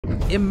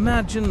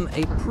Imagine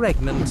a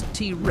pregnant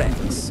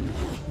T-Rex.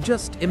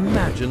 Just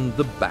imagine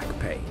the back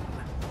pain.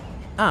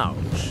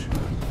 Ouch.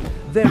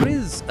 There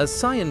is a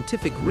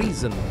scientific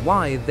reason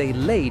why they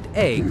laid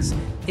eggs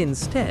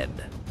instead.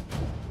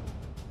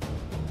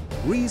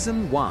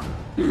 Reason 1.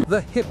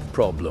 The hip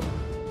problem.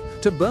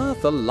 To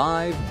birth a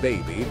live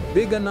baby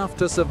big enough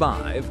to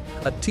survive,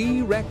 a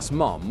T-Rex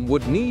mom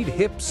would need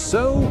hips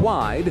so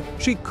wide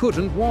she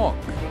couldn't walk.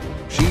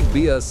 She'd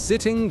be a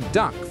sitting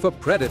duck for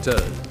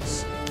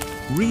predators.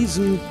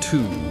 Reason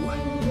 2.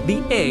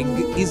 The egg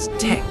is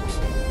tech.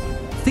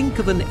 Think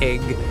of an egg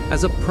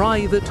as a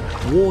private,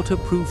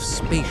 waterproof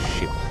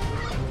spaceship.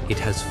 It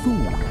has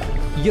food,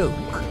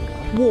 yolk,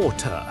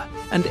 water,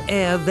 and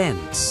air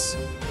vents.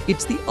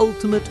 It's the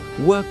ultimate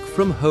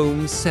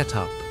work-from-home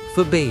setup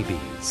for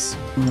babies.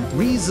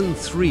 Reason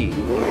 3.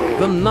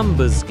 The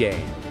numbers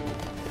game.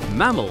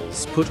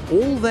 Mammals put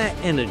all their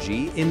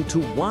energy into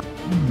one.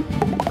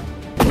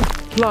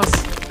 Plus,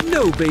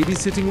 no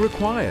babysitting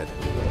required.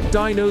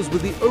 Dinos were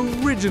the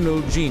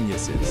original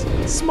geniuses,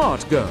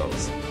 smart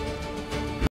girls.